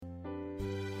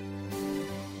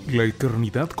La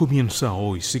eternidad comienza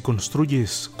hoy si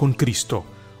construyes con Cristo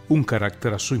un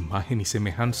carácter a su imagen y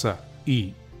semejanza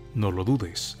y, no lo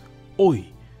dudes,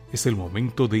 hoy es el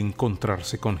momento de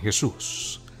encontrarse con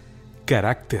Jesús.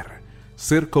 Carácter,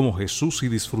 ser como Jesús y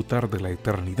disfrutar de la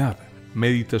eternidad.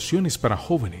 Meditaciones para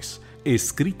jóvenes,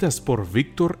 escritas por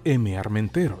Víctor M.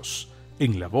 Armenteros,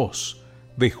 en la voz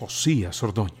de Josías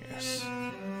Ordóñez.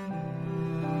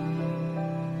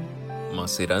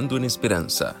 Macerando en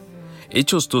esperanza.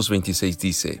 Hechos 2:26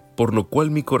 dice: por lo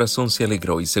cual mi corazón se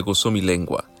alegró y se gozó mi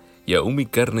lengua, y aún mi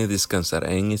carne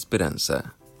descansará en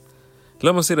esperanza.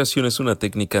 La maceración es una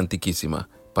técnica antiquísima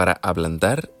para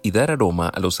ablandar y dar aroma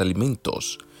a los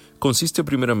alimentos. Consiste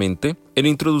primeramente en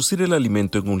introducir el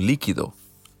alimento en un líquido,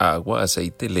 agua,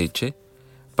 aceite, leche,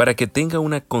 para que tenga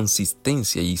una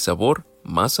consistencia y sabor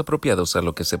más apropiados a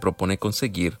lo que se propone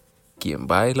conseguir quien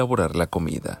va a elaborar la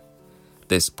comida.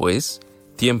 Después,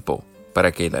 tiempo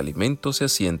para que el alimento se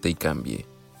asiente y cambie.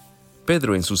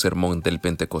 Pedro, en su sermón del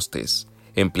Pentecostés,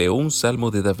 empleó un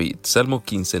salmo de David, Salmo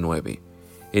 15:9,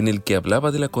 en el que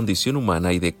hablaba de la condición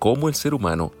humana y de cómo el ser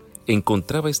humano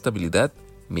encontraba estabilidad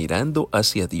mirando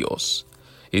hacia Dios.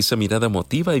 Esa mirada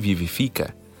motiva y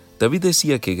vivifica. David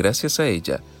decía que gracias a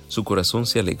ella, su corazón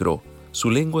se alegró, su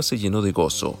lengua se llenó de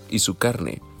gozo y su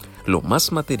carne, lo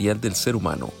más material del ser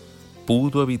humano,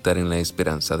 pudo habitar en la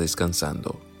esperanza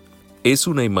descansando. Es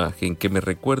una imagen que me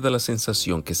recuerda la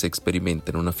sensación que se experimenta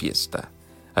en una fiesta.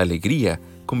 Alegría,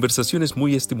 conversaciones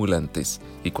muy estimulantes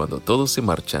y cuando todos se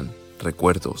marchan,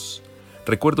 recuerdos.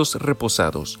 Recuerdos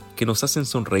reposados que nos hacen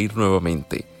sonreír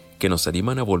nuevamente, que nos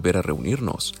animan a volver a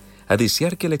reunirnos, a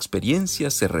desear que la experiencia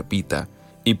se repita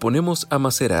y ponemos a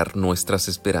macerar nuestras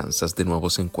esperanzas de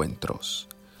nuevos encuentros.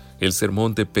 El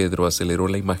sermón de Pedro aceleró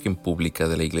la imagen pública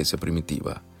de la iglesia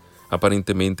primitiva.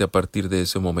 Aparentemente, a partir de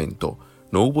ese momento,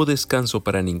 no hubo descanso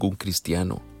para ningún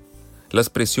cristiano. Las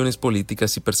presiones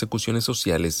políticas y persecuciones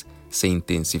sociales se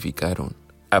intensificaron.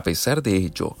 A pesar de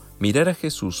ello, mirar a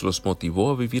Jesús los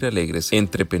motivó a vivir alegres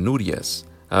entre penurias,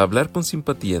 a hablar con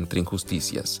simpatía entre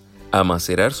injusticias, a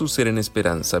macerar su ser en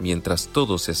esperanza mientras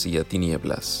todo se hacía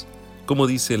tinieblas. Como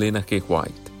dice Elena G.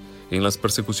 White, en las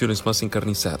persecuciones más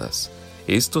encarnizadas,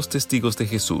 estos testigos de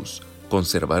Jesús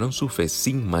conservaron su fe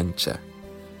sin mancha.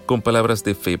 Con palabras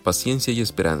de fe, paciencia y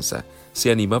esperanza, se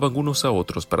animaban unos a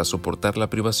otros para soportar la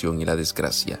privación y la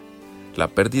desgracia. La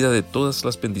pérdida de todas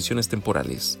las bendiciones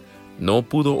temporales no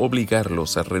pudo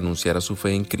obligarlos a renunciar a su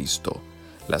fe en Cristo.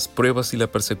 Las pruebas y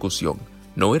la persecución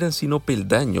no eran sino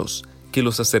peldaños que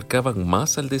los acercaban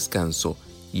más al descanso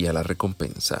y a la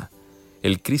recompensa.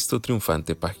 El Cristo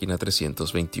triunfante, página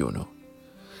 321.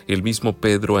 El mismo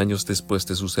Pedro, años después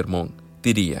de su sermón,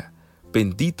 diría: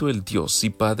 bendito el Dios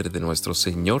y Padre de nuestro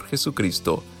Señor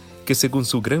Jesucristo, que según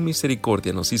su gran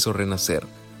misericordia nos hizo renacer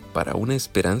para una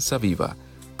esperanza viva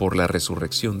por la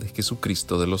resurrección de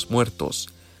Jesucristo de los muertos,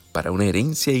 para una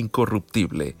herencia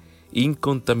incorruptible,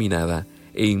 incontaminada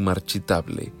e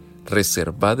inmarchitable,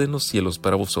 reservada en los cielos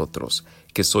para vosotros,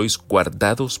 que sois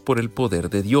guardados por el poder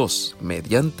de Dios,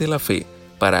 mediante la fe,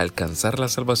 para alcanzar la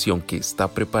salvación que está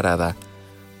preparada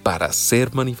para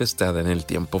ser manifestada en el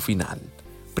tiempo final.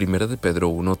 Primera de Pedro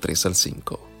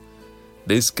 1:3-5.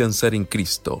 Descansar en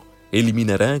Cristo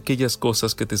eliminará aquellas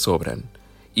cosas que te sobran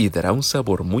y dará un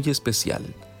sabor muy especial,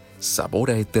 sabor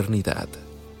a eternidad.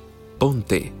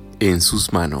 Ponte en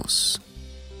sus manos.